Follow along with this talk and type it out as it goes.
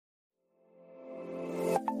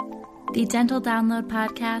The Dental Download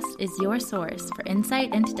Podcast is your source for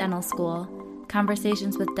insight into dental school,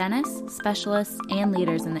 conversations with dentists, specialists, and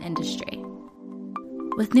leaders in the industry.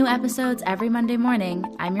 With new episodes every Monday morning,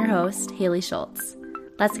 I'm your host, Haley Schultz.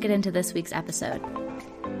 Let's get into this week's episode.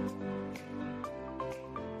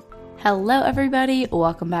 Hello, everybody.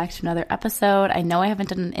 Welcome back to another episode. I know I haven't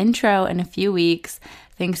done an intro in a few weeks.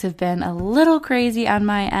 Things have been a little crazy on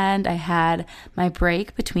my end. I had my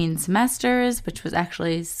break between semesters, which was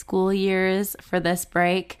actually school years for this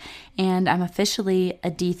break, and I'm officially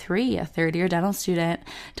a D3, a third-year dental student,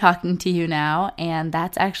 talking to you now, and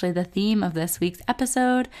that's actually the theme of this week's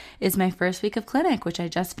episode, is my first week of clinic, which I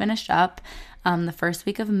just finished up the first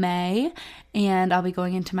week of May, and I'll be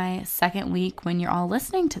going into my second week when you're all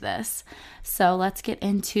listening to this. So let's get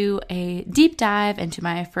into a deep dive into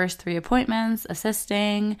my first 3 appointments,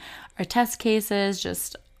 assisting, our test cases,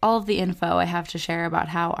 just all of the info I have to share about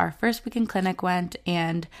how our first week in clinic went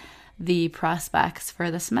and the prospects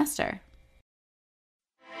for the semester.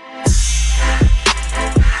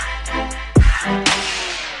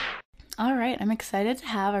 All right, I'm excited to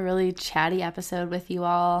have a really chatty episode with you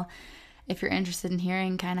all. If you're interested in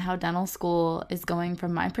hearing kind of how dental school is going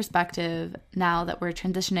from my perspective now that we're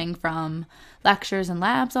transitioning from lectures and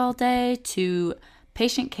labs all day to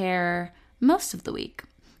patient care most of the week.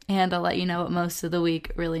 And I'll let you know what most of the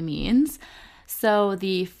week really means. So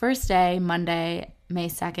the first day, Monday, May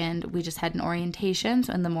 2nd, we just had an orientation.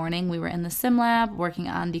 So in the morning, we were in the sim lab working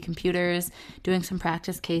on the computers, doing some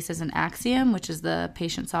practice cases in Axiom, which is the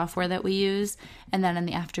patient software that we use. And then in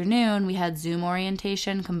the afternoon, we had Zoom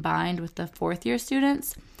orientation combined with the 4th-year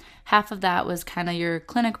students. Half of that was kind of your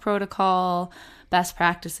clinic protocol, best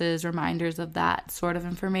practices, reminders of that sort of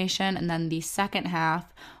information. And then the second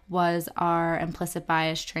half was our implicit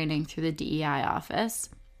bias training through the DEI office.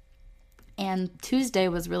 And Tuesday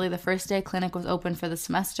was really the first day clinic was open for the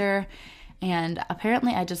semester, and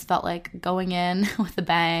apparently I just felt like going in with a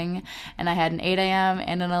bang, and I had an 8 a.m.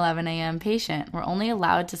 and an 11 a.m. patient. We're only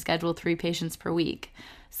allowed to schedule 3 patients per week.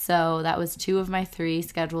 So that was 2 of my 3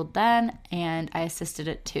 scheduled then, and I assisted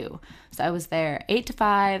at 2. So I was there 8 to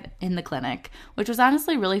 5 in the clinic, which was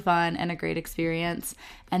honestly really fun and a great experience.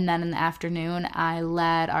 And then in the afternoon, I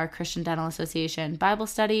led our Christian Dental Association Bible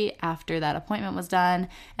study after that appointment was done.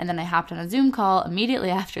 And then I hopped on a Zoom call immediately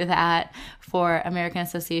after that for American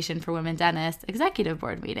Association for Women Dentists Executive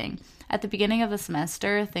Board meeting. At the beginning of the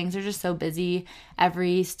semester, things are just so busy.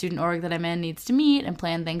 Every student org that I'm in needs to meet and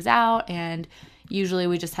plan things out, and usually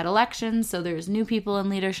we just had elections, so there's new people in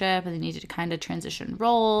leadership and they needed to kind of transition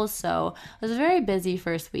roles. So it was a very busy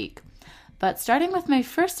first week. But starting with my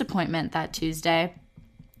first appointment that Tuesday,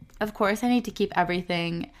 of course I need to keep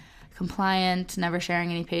everything compliant, never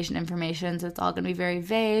sharing any patient information, so it's all going to be very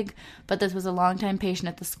vague. But this was a longtime patient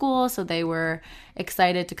at the school, so they were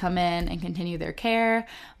excited to come in and continue their care.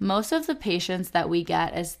 Most of the patients that we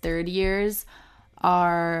get as third years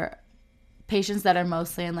are patients that are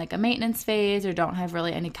mostly in like a maintenance phase or don't have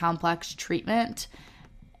really any complex treatment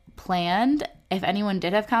planned. If anyone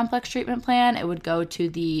did have complex treatment plan, it would go to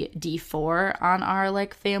the D4 on our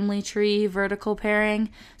like family tree vertical pairing.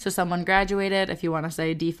 So someone graduated, if you want to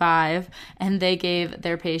say D5, and they gave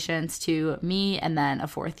their patients to me and then a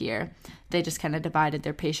 4th year. They just kind of divided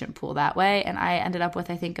their patient pool that way. And I ended up with,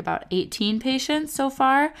 I think, about 18 patients so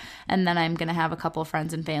far. And then I'm going to have a couple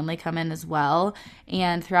friends and family come in as well.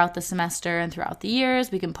 And throughout the semester and throughout the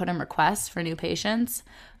years, we can put in requests for new patients.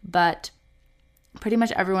 But pretty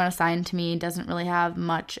much everyone assigned to me doesn't really have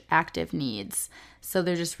much active needs. So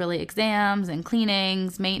they're just really exams and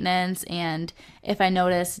cleanings, maintenance, and if I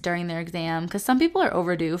notice during their exam, because some people are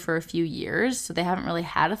overdue for a few years, so they haven't really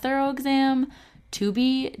had a thorough exam to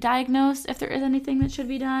be diagnosed if there is anything that should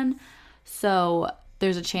be done. So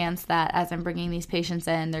there's a chance that as I'm bringing these patients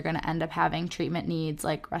in, they're going to end up having treatment needs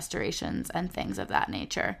like restorations and things of that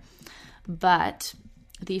nature. But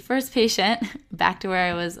the first patient, back to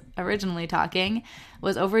where I was originally talking,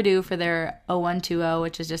 was overdue for their 0120,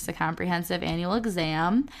 which is just a comprehensive annual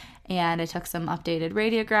exam. And I took some updated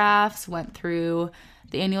radiographs, went through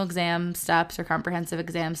the annual exam steps or comprehensive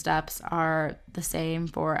exam steps are the same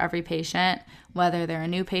for every patient, whether they're a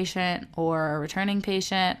new patient or a returning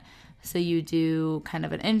patient. So you do kind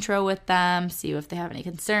of an intro with them, see if they have any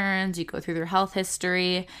concerns. You go through their health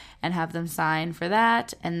history and have them sign for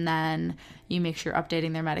that. And then you make sure you're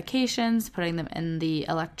updating their medications, putting them in the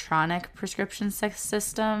electronic prescription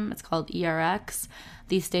system. It's called ERX.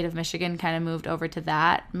 The state of Michigan kind of moved over to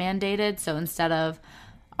that mandated. So instead of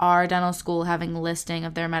our dental school having a listing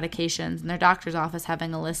of their medications and their doctor's office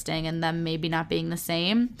having a listing and them maybe not being the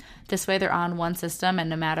same, this way they're on one system, and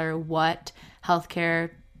no matter what healthcare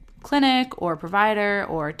clinic or provider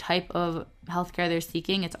or type of healthcare they're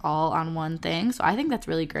seeking. It's all on one thing. So I think that's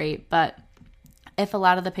really great. But if a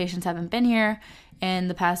lot of the patients haven't been here in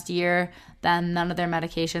the past year, then none of their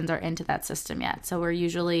medications are into that system yet. So we're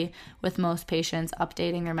usually, with most patients,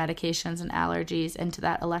 updating their medications and allergies into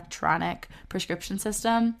that electronic prescription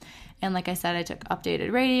system. And like I said, I took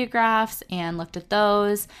updated radiographs and looked at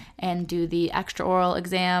those and do the extraoral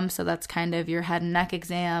exam. So that's kind of your head and neck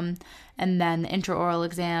exam. And then the intraoral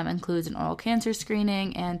exam includes an oral cancer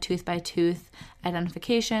screening and tooth-by-tooth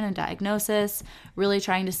identification and diagnosis, really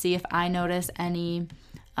trying to see if I notice any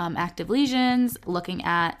active lesions, looking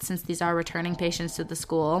at, since these are returning patients to the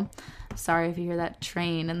school, sorry if you hear that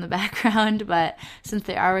train in the background, but since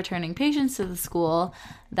they are returning patients to the school,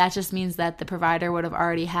 that just means that the provider would have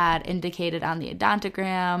already had indicated on the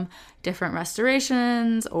odontogram different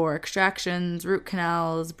restorations or extractions, root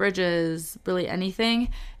canals, bridges, really anything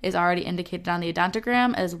is already indicated on the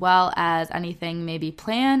odontogram, as well as anything maybe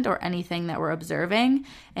planned or anything that we're observing.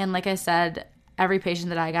 And like I said, every patient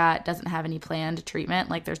that I got doesn't have any planned treatment.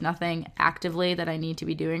 Like there's nothing actively that I need to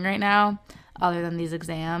be doing right now other than these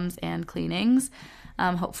exams and cleanings.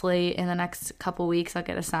 Hopefully in the next couple weeks I'll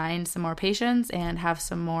get assigned some more patients and have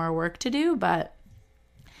some more work to do, but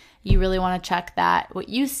you really want to check that what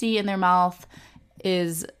you see in their mouth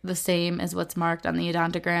is the same as what's marked on the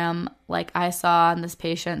odontogram. Like I saw in this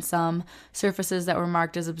patient some surfaces that were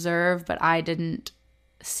marked as observed, but I didn't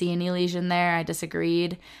see any lesion there. I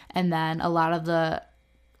disagreed. And then a lot of the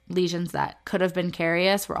lesions that could have been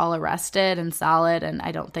carious were all arrested and solid, and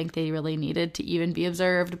I don't think they really needed to even be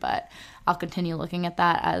observed, but I'll continue looking at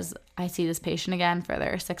that as I see this patient again for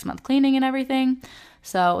their 6-month cleaning and everything.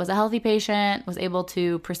 So it was a healthy patient, was able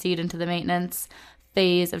to proceed into the maintenance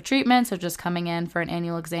phase of treatment, so just coming in for an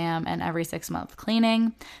annual exam and every 6-month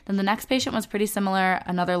cleaning. Then the next patient was pretty similar.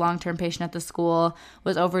 Another long-term patient at the school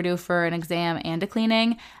was overdue for an exam and a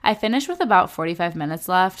cleaning. I finished with about 45 minutes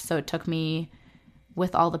left, so it took me,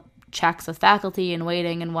 with all the checks with faculty and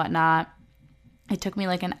waiting and whatnot, it took me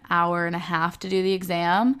like an hour and a half to do the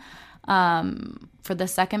exam for the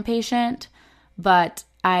second patient, but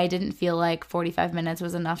I didn't feel like 45 minutes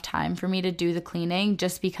was enough time for me to do the cleaning,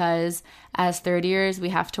 just because as third years, we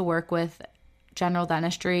have to work with general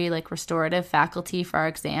dentistry, like restorative faculty for our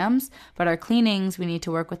exams, but our cleanings, we need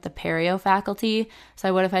to work with the perio faculty. So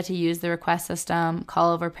I would have had to use the request system,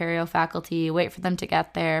 call over perio faculty, wait for them to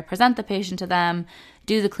get there, present the patient to them,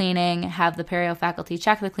 do the cleaning, have the perio faculty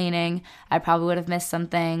check the cleaning. I probably would have missed some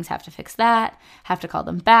things, have to fix that, have to call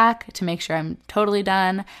them back to make sure I'm totally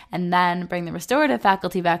done, and then bring the restorative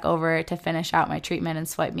faculty back over to finish out my treatment and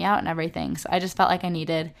swipe me out and everything. So I just felt like I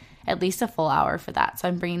needed at least a full hour for that. So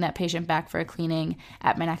I'm bringing that patient back for a cleaning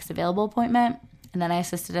at my next available appointment. And then I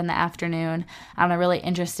assisted in the afternoon on a really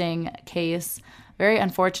interesting case, very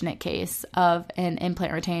unfortunate case of an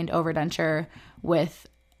implant retained overdenture with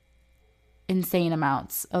insane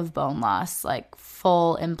amounts of bone loss, like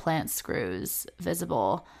full implant screws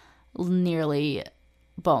visible, nearly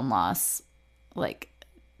bone loss, like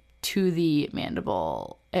to the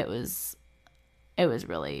mandible. It was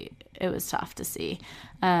tough to see.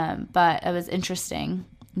 But it was interesting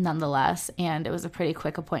nonetheless. And it was a pretty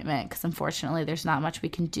quick appointment because unfortunately there's not much we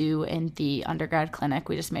can do in the undergrad clinic.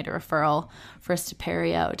 We just made a referral first to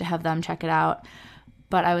perio to have them check it out.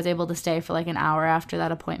 But I was able to stay for like an hour after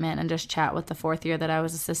that appointment and just chat with the fourth year that I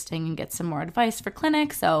was assisting and get some more advice for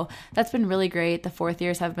clinic. So that's been really great. The fourth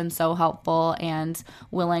years have been so helpful and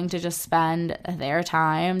willing to just spend their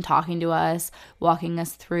time talking to us, walking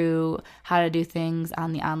us through how to do things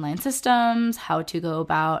on the online systems, how to go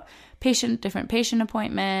about different patient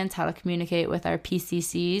appointments, how to communicate with our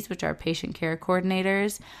PCCs, which are patient care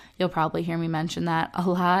coordinators. You'll probably hear me mention that a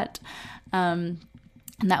lot. And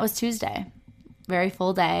that was Tuesday. Very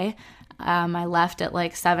full day. I left at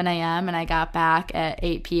like 7 a.m. and I got back at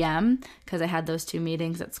 8 p.m. because I had those 2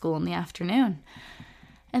 meetings at school in the afternoon.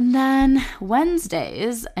 And then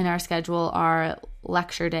Wednesdays in our schedule are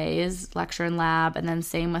lecture days, lecture and lab, and then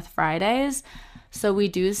same with Fridays. So we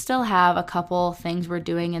do still have a couple things we're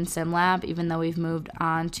doing in SimLab, even though we've moved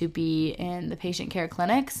on to be in the patient care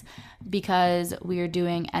clinics, because we are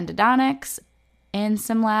doing endodontics in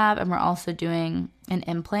SimLab and we're also doing an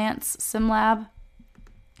implants SimLab.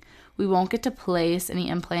 We won't get to place any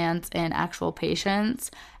implants in actual patients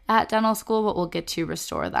at dental school, but we'll get to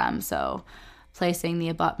restore them. So placing the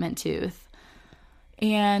abutment tooth.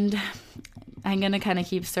 And I'm going to kind of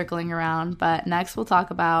keep circling around, but next we'll talk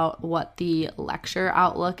about what the lecture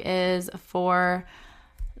outlook is for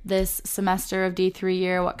this semester of D3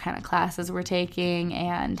 year, what kind of classes we're taking,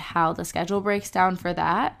 and how the schedule breaks down for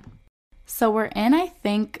that. So we're in, I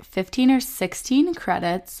think, 15 or 16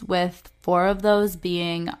 credits, with 4 of those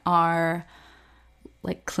being our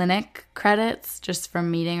like clinic credits just from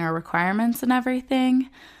meeting our requirements and everything.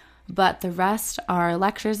 But the rest are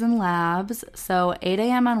lectures and labs. So 8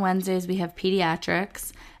 a.m. on Wednesdays, we have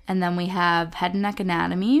pediatrics, and then we have head and neck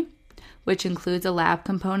anatomy, which includes a lab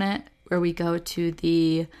component where we go to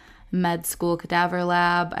the med school cadaver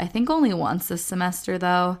lab, I think only once this semester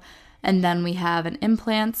though. And then we have an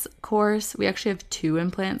implants course. We actually have 2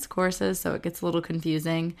 implants courses, so it gets a little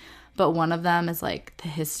confusing. But one of them is like the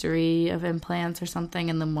history of implants or something,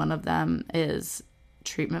 and then one of them is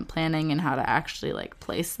treatment planning and how to actually like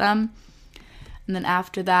place them. And then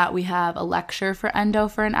after that, we have a lecture for endo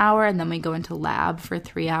for an hour, and then we go into lab for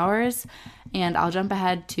 3 hours. And I'll jump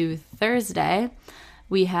ahead to Thursday.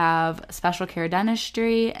 We have special care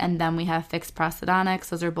dentistry, and then we have fixed prosthodontics.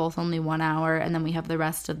 Those are both only 1 hour, and then we have the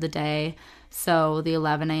rest of the day. So the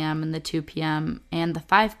 11 a.m. and the 2 p.m. and the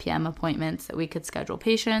 5 p.m. appointments that we could schedule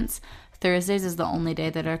patients. Thursdays is the only day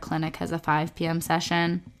that our clinic has a 5 p.m.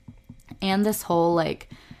 session. And this whole like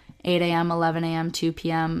 8 a.m., 11 a.m., 2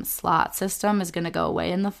 p.m. slot system is going to go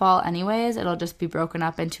away in the fall anyways. It'll just be broken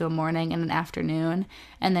up into a morning and an afternoon,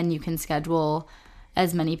 and then you can schedule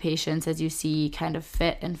as many patients as you see kind of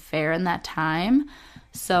fit and fair in that time.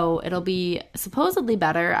 So it'll be supposedly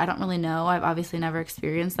better. I don't really know. I've obviously never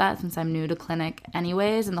experienced that since I'm new to clinic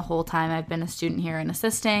anyways, and the whole time I've been a student here and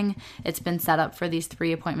assisting, it's been set up for these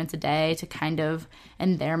 3 appointments a day to kind of,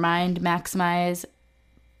 in their mind, maximize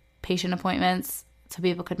patient appointments so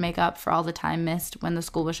people could make up for all the time missed when the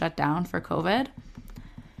school was shut down for COVID.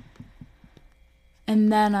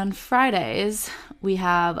 And then on Fridays, we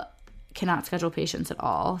cannot schedule patients at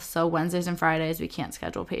all. So Wednesdays and Fridays, we can't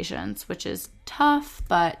schedule patients, which is tough,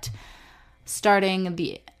 but starting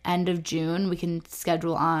the end of June, we can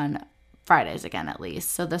schedule on Fridays again at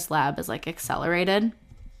least. So this lab is like accelerated.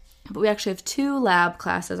 But we actually have 2 lab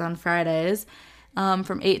classes on Fridays.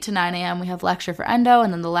 From 8 to 9 a.m. we have lecture for endo,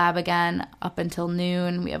 and then the lab again up until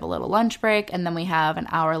noon. We have a little lunch break, and then we have an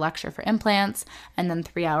hour lecture for implants, and then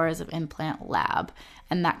 3 hours of implant lab.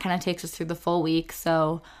 And that kind of takes us through the full week.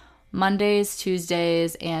 So Mondays,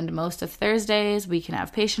 Tuesdays, and most of Thursdays, we can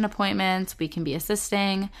have patient appointments. We can be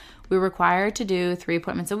assisting. We're required to do 3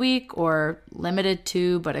 appointments a week, or limited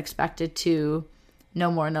to, but expected to no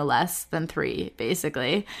more, no less than 3,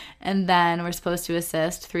 basically. And then we're supposed to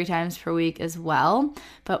assist 3 times per week as well.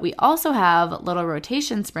 But we also have little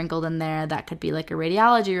rotations sprinkled in there that could be like a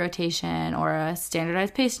radiology rotation or a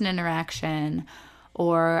standardized patient interaction,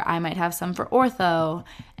 or I might have some for ortho,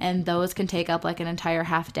 and those can take up like an entire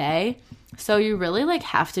half day. So you really like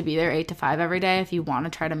have to be there 8 to 5 every day if you want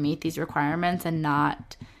to try to meet these requirements and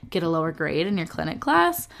not get a lower grade in your clinic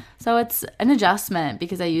class. So it's an adjustment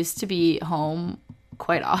because I used to be home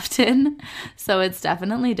quite often, so it's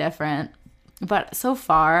definitely different. But so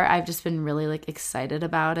far I've just been really like excited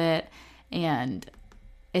about it, and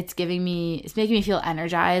it's making me feel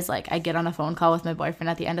energized. Like I get on a phone call with my boyfriend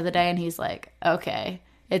at the end of the day and he's like, okay,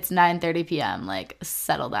 it's 9:30 p.m. like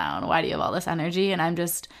settle down, why do you have all this energy? And I'm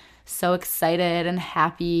just so excited and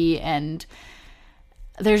happy, and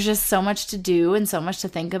there's just so much to do and so much to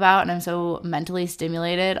think about, and I'm so mentally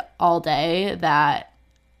stimulated all day that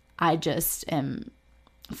I just am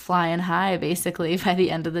flying high basically by the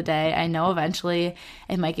end of the day. I know eventually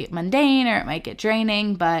it might get mundane or it might get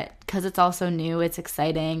draining, but because it's also new, it's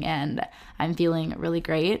exciting and I'm feeling really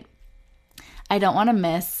great. I don't want to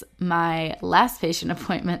miss my last patient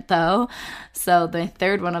appointment though. So the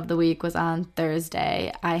 3rd one of the week was on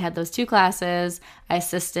Thursday. I had those 2 classes, I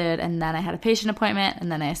assisted, and then I had a patient appointment, and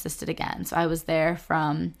then I assisted again. So I was there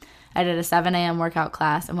I did a 7 a.m. workout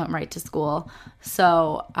class and went right to school.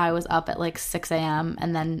 So I was up at like 6 a.m.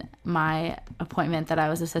 and then my appointment that I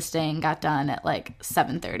was assisting got done at like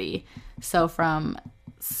 7:30. So from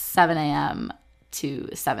 7 a.m. to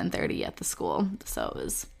 7:30 at the school. So it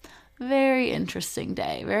was a very interesting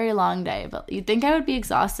day, very long day. But you'd think I would be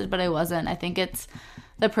exhausted, but I wasn't. I think it's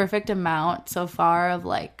the perfect amount so far of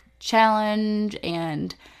like challenge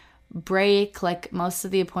and break. Like most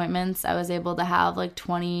of the appointments I was able to have like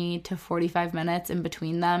 20 to 45 minutes in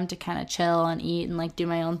between them to kind of chill and eat and like do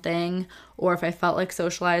my own thing. Or if I felt like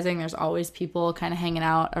socializing, there's always people kind of hanging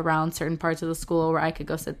out around certain parts of the school where I could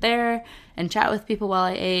go sit there and chat with people while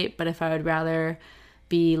I ate. But if I would rather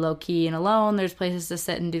be low-key and alone, there's places to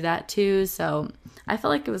sit and do that too. So I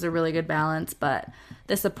felt like it was a really good balance. But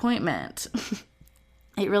this appointment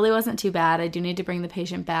it really wasn't too bad. I do need to bring the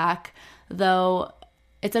patient back, though.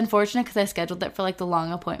 It's unfortunate because I scheduled it for like the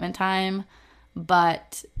long appointment time,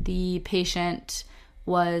 but the patient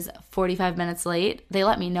was 45 minutes late. They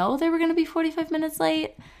let me know they were going to be 45 minutes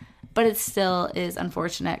late, but it still is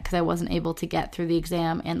unfortunate because I wasn't able to get through the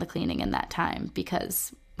exam and the cleaning in that time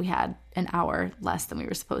because we had an hour less than we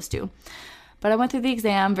were supposed to. But I went through the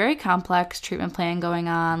exam, very complex treatment plan going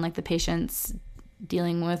on, like the patient's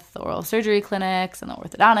dealing with the oral surgery clinics and the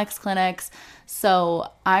orthodontics clinics.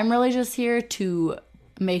 So I'm really just here to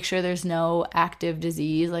make sure there's no active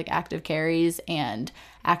disease, like active caries and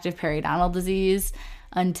active periodontal disease,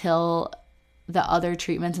 until the other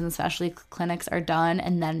treatments in the specialty clinics are done.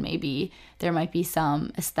 And then maybe there might be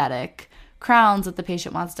some aesthetic crowns that the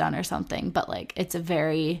patient wants done or something. But like, it's a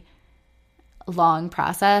very long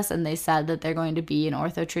process, and they said that they're going to be in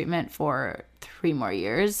ortho treatment for 3 more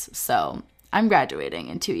years. So I'm graduating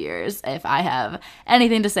in 2 years. If I have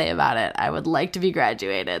anything to say about it, I would like to be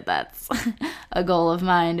graduated. That's a goal of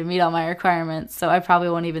mine, to meet all my requirements. So I probably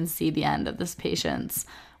won't even see the end of this patient's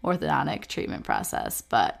orthodontic treatment process.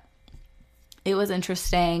 But it was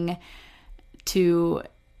interesting to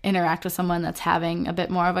interact with someone that's having a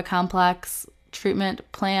bit more of a complex treatment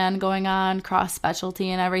plan going on, cross specialty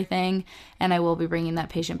and everything. And I will be bringing that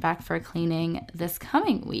patient back for cleaning this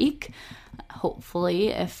coming week, hopefully,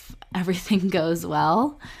 if everything goes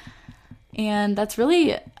well. And that's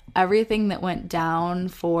really everything that went down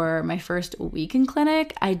for my first week in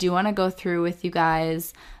clinic. I do want to go through with you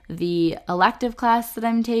guys the elective class that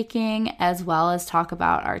I'm taking, as well as talk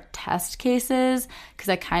about our test cases, because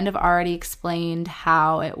I kind of already explained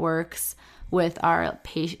how it works with our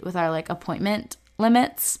like appointment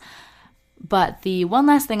limits. But the one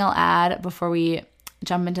last thing I'll add before we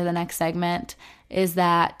jump into the next segment is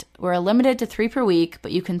that we're limited to 3 per week,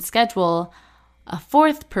 but you can schedule a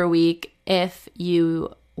 4th per week if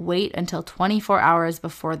you wait until 24 hours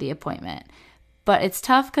before the appointment. But it's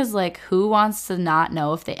tough because, like, who wants to not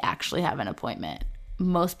know if they actually have an appointment?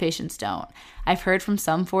 Most patients don't. I've heard from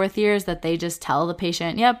some 4th years that they just tell the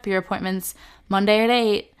patient, yep, your appointment's Monday at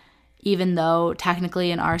 8, even though technically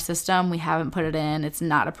in our system we haven't put it in, it's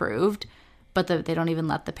not approved, but they don't even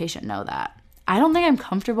let the patient know that. I don't think I'm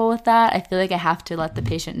comfortable with that. I feel like I have to let the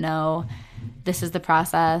patient know this is the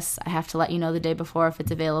process. I have to let you know the day before if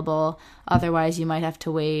it's available. Otherwise, you might have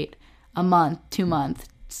to wait a month, 2 months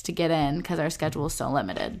to get in because our schedule is so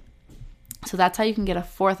limited. So that's how you can get a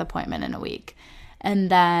 4th appointment in a week. And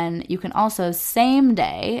then you can also, same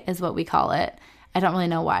day is what we call it. I don't really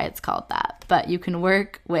know why it's called that, but you can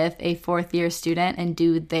work with a 4th year student and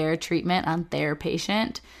do their treatment on their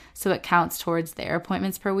patient. So it counts towards their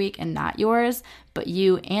appointments per week and not yours, but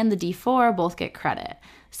you and the D4 both get credit.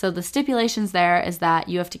 So the stipulations there is that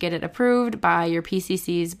you have to get it approved by your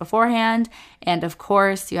PCCs beforehand. And of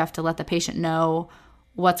course, you have to let the patient know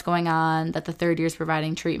what's going on, that the 3rd year is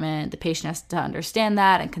providing treatment. The patient has to understand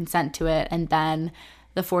that and consent to it. And then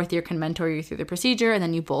the 4th year can mentor you through the procedure, and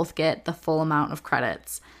then you both get the full amount of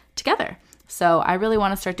credits together. So I really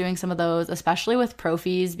want to start doing some of those, especially with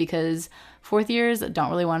pro-fees, because 4th years don't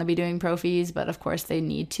really want to be doing pro-fees, but of course they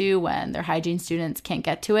need to when their hygiene students can't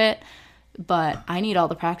get to it. But I need all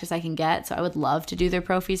the practice I can get, so I would love to do their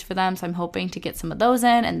pro-fees for them. So I'm hoping to get some of those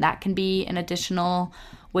in, and that can be an additional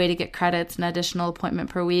way to get credits, an additional appointment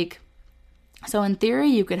per week. So in theory,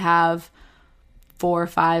 you could have 4,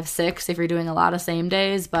 5, 6 if you're doing a lot of same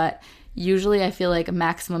days, but usually I feel like a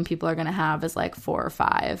maximum people are going to have is like 4 or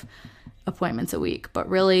 5 appointments a week. But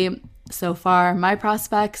really, so far, my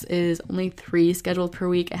prospects is only 3 scheduled per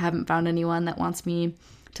week. I haven't found anyone that wants me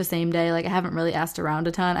to same day. Like, I haven't really asked around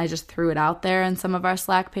a ton. I just threw it out there in some of our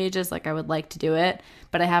Slack pages, like I would like to do it,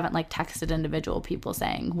 but I haven't like texted individual people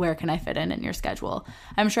saying, where can I fit in your schedule?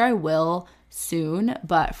 I'm sure I will soon,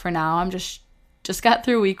 but for now, I'm just got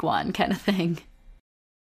through week 1 kind of thing.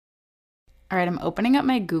 All right, I'm opening up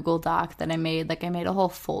my Google Doc that I made. Like, I made a whole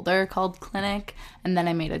folder called Clinic, and then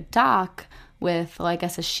I made a doc with, well, I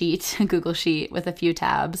guess a sheet, a Google sheet with a few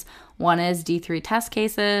tabs. One is D3 test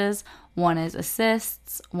cases, one is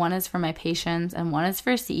assists, one is for my patients, and one is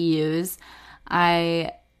for CEUs.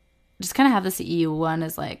 I just kind of have the CEU one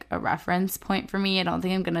as like a reference point for me. I don't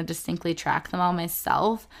think I'm going to distinctly track them all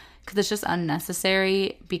myself because it's just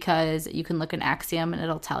unnecessary, because you can look in Axiom and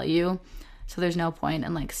it'll tell you. So there's no point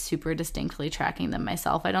in like super distinctly tracking them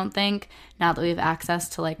myself, I don't think. Now that we have access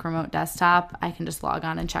to like remote desktop, I can just log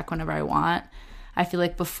on and check whenever I want. I feel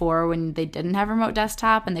like before, when they didn't have remote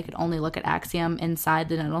desktop and they could only look at Axiom inside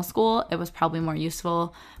the dental school, it was probably more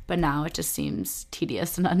useful, but now it just seems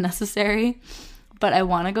tedious and unnecessary. But I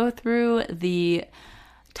want to go through the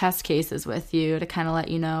test cases with you to kind of let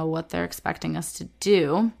you know what they're expecting us to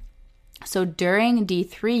do. So during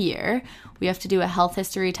D3 year, we have to do a health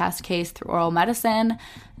history test case through oral medicine.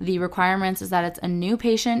 The requirements is that it's a new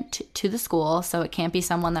patient to the school, so it can't be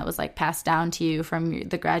someone that was like passed down to you from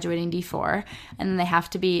the graduating D4. And then they have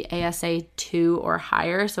to be ASA 2 or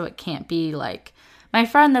higher, so it can't be like my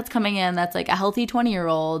friend that's coming in that's like a healthy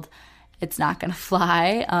 20-year-old. It's not going to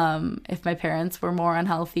fly. If my parents were more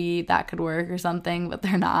unhealthy, that could work or something, but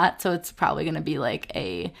they're not. So it's probably going to be like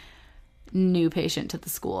a new patient to the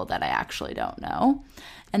school that I actually don't know.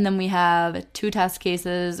 And then we have 2 test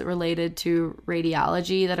cases related to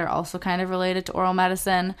radiology that are also kind of related to oral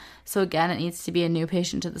medicine. So again, it needs to be a new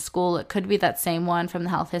patient to the school. It could be that same one from the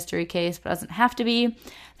health history case, but it doesn't have to be.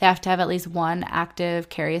 They have to have at least one active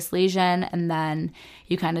carious lesion, and then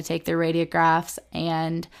you kind of take their radiographs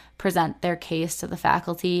and present their case to the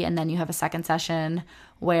faculty, and then you have a second session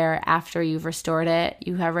where after you've restored it,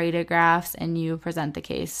 you have radiographs and you present the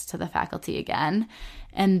case to the faculty again.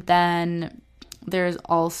 And then there's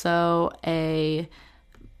also a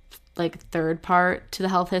third part to the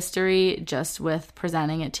health history, just with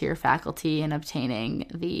presenting it to your faculty and obtaining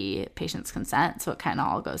the patient's consent. So it kind of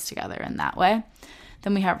all goes together in that way.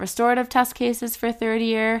 Then we have restorative test cases for third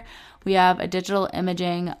year. We have a digital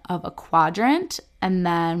imaging of a quadrant, and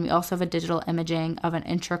then we also have a digital imaging of an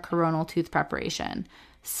intracoronal tooth preparation.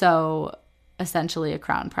 So essentially a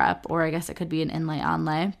crown prep, or I guess it could be an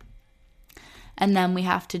inlay-onlay. And then we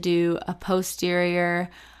have to do a posterior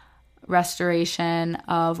restoration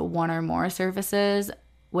of one or more surfaces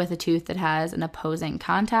with a tooth that has an opposing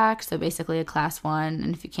contact, so basically a class 1,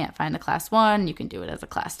 and if you can't find a class 1, you can do it as a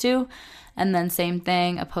class 2. And then same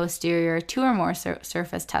thing, a posterior 2 or more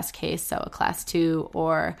surface test case, so a class 2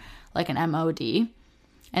 or like an MOD,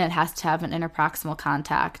 and it has to have an interproximal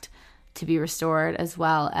contact to be restored, as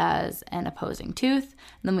well as an opposing tooth.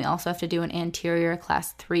 And then we also have to do an anterior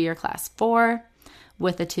class 3 or class 4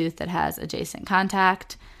 with a tooth that has adjacent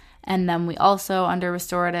contact. And then we also, under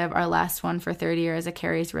restorative, our last one for third year is a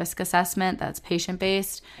caries risk assessment. That's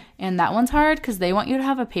patient-based. And that one's hard because they want you to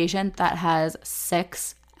have a patient that has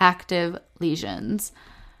 6 active lesions.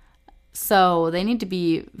 So they need to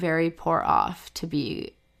be very poor off to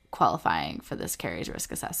be qualifying for this caries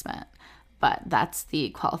risk assessment. But that's the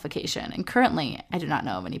qualification. And currently, I do not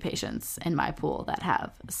know of any patients in my pool that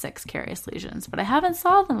have 6 carious lesions. But I haven't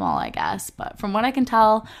saw them all, I guess. But from what I can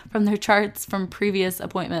tell from their charts from previous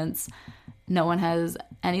appointments, no one has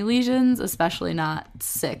any lesions, especially not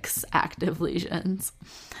 6 active lesions.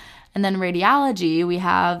 And then radiology, we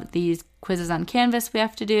have these quizzes on Canvas we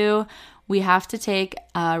have to do. We have to take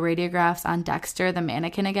radiographs on Dexter, the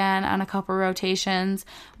mannequin, again on a couple rotations,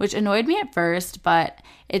 which annoyed me at first, but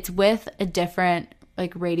it's with a different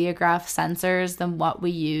radiograph sensors than what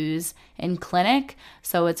we use in clinic.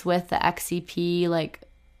 So it's with the XCP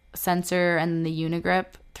sensor and the Unigrip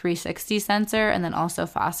 360 sensor, and then also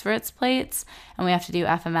phosphorates plates. And we have to do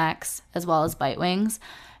FMX as well as bite wings.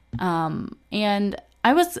 And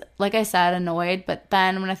I was, like I said, annoyed, but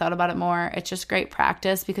then when I thought about it more, it's just great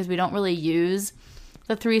practice because we don't really use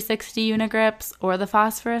the 360 Unigrips or the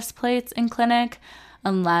phosphorus plates in clinic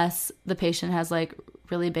unless the patient has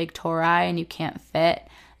really big tori and you can't fit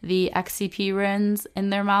the XCP rins in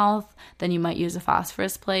their mouth. Then you might use a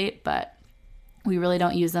phosphorus plate, but we really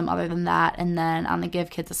don't use them other than that. And then on the Give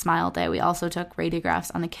Kids a Smile Day, we also took radiographs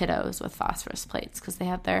on the kiddos with phosphorus plates because they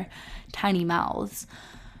have their tiny mouths.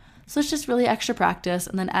 So it's just really extra practice.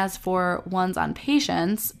 And then as for ones on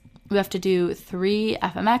patients, we have to do 3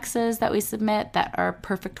 FMXs that we submit that are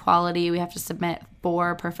perfect quality. We have to submit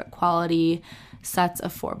 4 perfect quality sets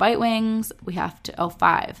of 4 bite wings. We have to,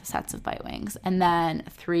 5 sets of bite wings. And then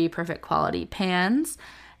 3 perfect quality pans.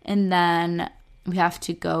 And then we have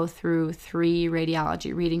to go through 3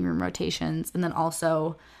 radiology reading room rotations. And then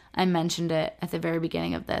also, I mentioned it at the very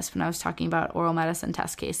beginning of this when I was talking about oral medicine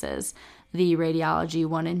test cases. The radiology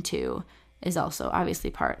 1 and 2 is also obviously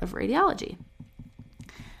part of radiology.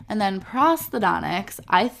 And then prosthodontics,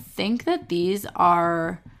 I think that these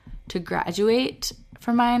are to graduate,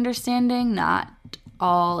 from my understanding, not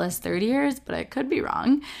all as third years, but I could be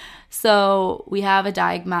wrong. So we have a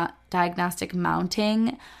diagnostic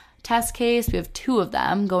mounting test case. We have 2 of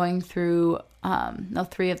them going through,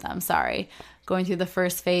 3 of them, going through the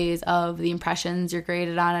first phase of the impressions you're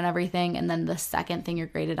graded on and everything, and then the second thing you're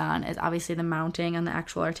graded on is obviously the mounting on the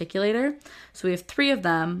actual articulator. So we have 3 of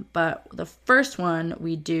them, but the first one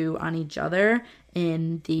we do on each other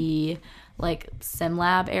in the sim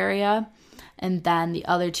lab area, and then the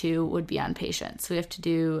other 2 would be on patients. So we have to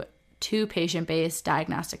do 2 patient-based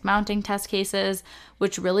diagnostic mounting test cases,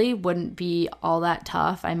 which really wouldn't be all that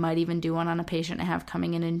tough. I might even do one on a patient I have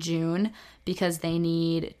coming in June because they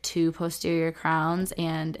need 2 posterior crowns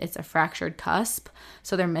and it's a fractured cusp.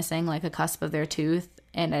 So they're missing like a cusp of their tooth,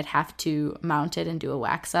 and I'd have to mount it and do a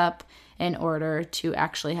wax up in order to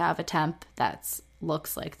actually have a temp that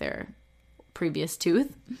looks like their previous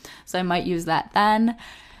tooth. So I might use that then.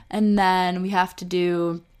 And then we have to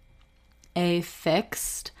do a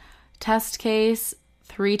fixed test case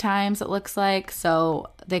 3 times, it looks like. So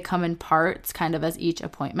they come in parts kind of as each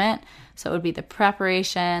appointment. So it would be the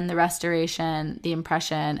preparation, the restoration, the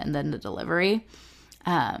impression, and then the delivery,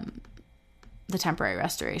 the temporary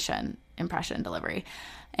restoration, impression, delivery.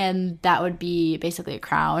 And that would be basically a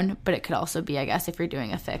crown, but it could also be, I guess, if you're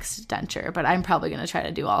doing a fixed denture. But I'm probably going to try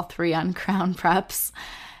to do all 3 on crown preps.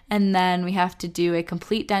 And then we have to do a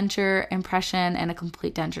complete denture impression and a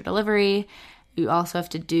complete denture delivery. You also have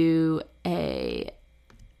to do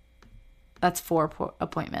that's 4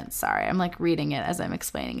 appointments. Sorry, I'm like reading it as I'm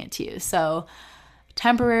explaining it to you. So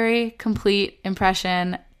temporary complete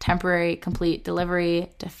impression, temporary complete delivery,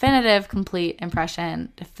 definitive complete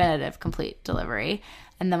impression, definitive complete delivery.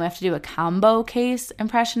 And then we have to do a combo case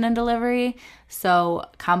impression and delivery. So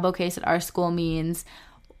combo case at our school means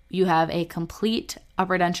you have a complete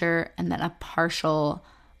upper denture and then a partial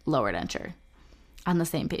lower denture on the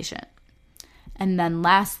same patient. And then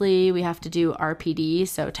lastly, we have to do RPD,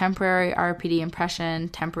 so temporary RPD impression,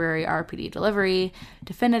 temporary RPD delivery,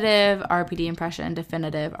 definitive RPD impression,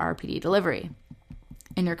 definitive RPD delivery.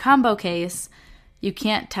 In your combo case, you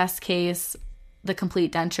can't test case the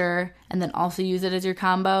complete denture and then also use it as your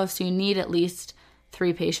combo, so you need at least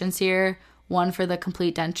 3 patients here, 1 for the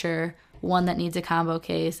complete denture, 1 that needs a combo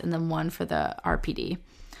case, and then 1 for the RPD.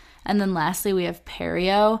 And then lastly, we have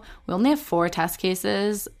perio. We only have 4 test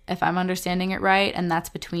cases, if I'm understanding it right, and that's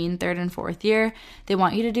between 3rd and 4th year. They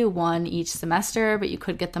want you to do 1 each semester, but you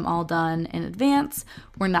could get them all done in advance.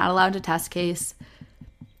 We're not allowed to test case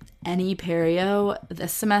any perio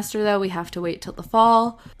this semester, though. We have to wait till the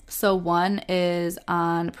fall. So 1 is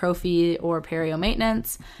on prophy or perio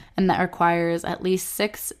maintenance, and that requires at least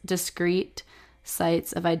 6 discrete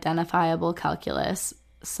sites of identifiable calculus,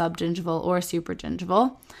 subgingival or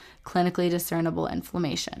supragingival, clinically discernible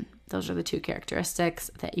inflammation. Those are the 2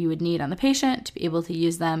 characteristics that you would need on the patient to be able to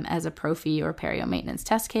use them as a prophy or perio maintenance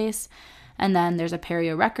test case. And then there's a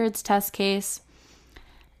perio records test case,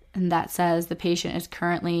 and that says the patient is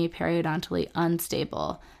currently periodontally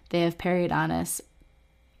unstable. They have periodontitis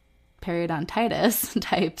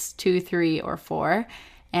types 2, 3, or 4,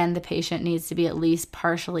 and the patient needs to be at least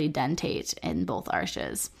partially dentate in both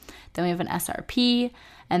arches. Then we have an SRP,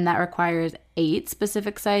 and that requires 8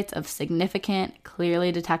 specific sites of significant,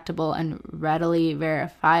 clearly detectable, and readily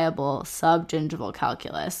verifiable subgingival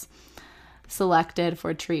calculus selected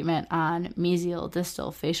for treatment on mesial,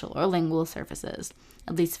 distal, facial, or lingual surfaces.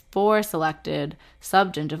 At least 4 selected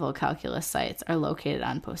subgingival calculus sites are located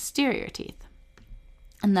on posterior teeth.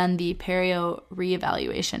 And then the perio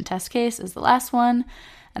reevaluation test case is the last one,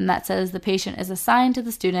 and that says the patient is assigned to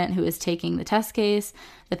the student who is taking the test case.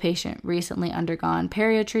 The patient recently undergone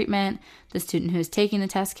perio treatment. The student who is taking the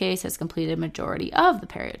test case has completed majority of the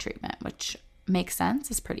perio treatment, which makes sense,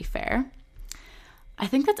 is pretty fair. I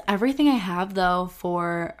think that's everything I have, though,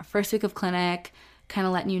 for first week of clinic, kind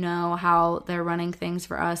of letting you know how they're running things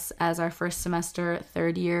for us as our first semester,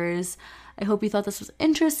 3rd years. I hope you thought this was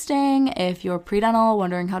interesting. If you're pre-dental,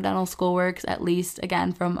 wondering how dental school works, at least,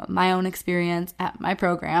 again, from my own experience at my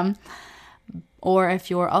program, or if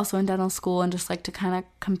you're also in dental school and just like to kind of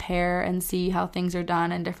compare and see how things are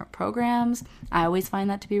done in different programs, I always find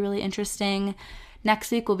that to be really interesting. Next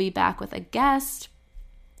week, we'll be back with a guest.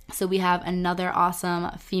 So we have another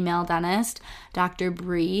awesome female dentist, Dr.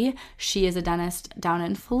 Bree. She is a dentist down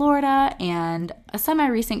in Florida and a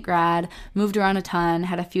semi-recent grad, moved around a ton,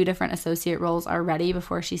 had a few different associate roles already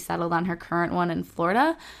before she settled on her current one in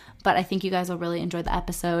Florida. But I think you guys will really enjoy the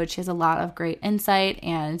episode. She has a lot of great insight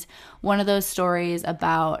and one of those stories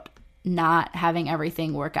about not having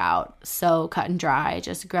everything work out so cut and dry,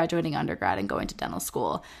 just graduating undergrad and going to dental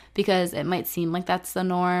school, because it might seem like that's the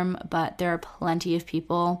norm, but there are plenty of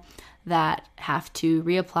people that have to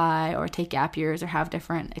reapply or take gap years or have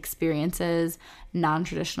different experiences,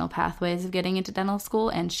 non-traditional pathways of getting into dental school,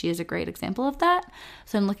 and she is a great example of that.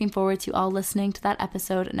 So I'm looking forward to all listening to that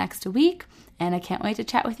episode next week, and I can't wait to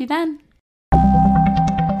chat with you then.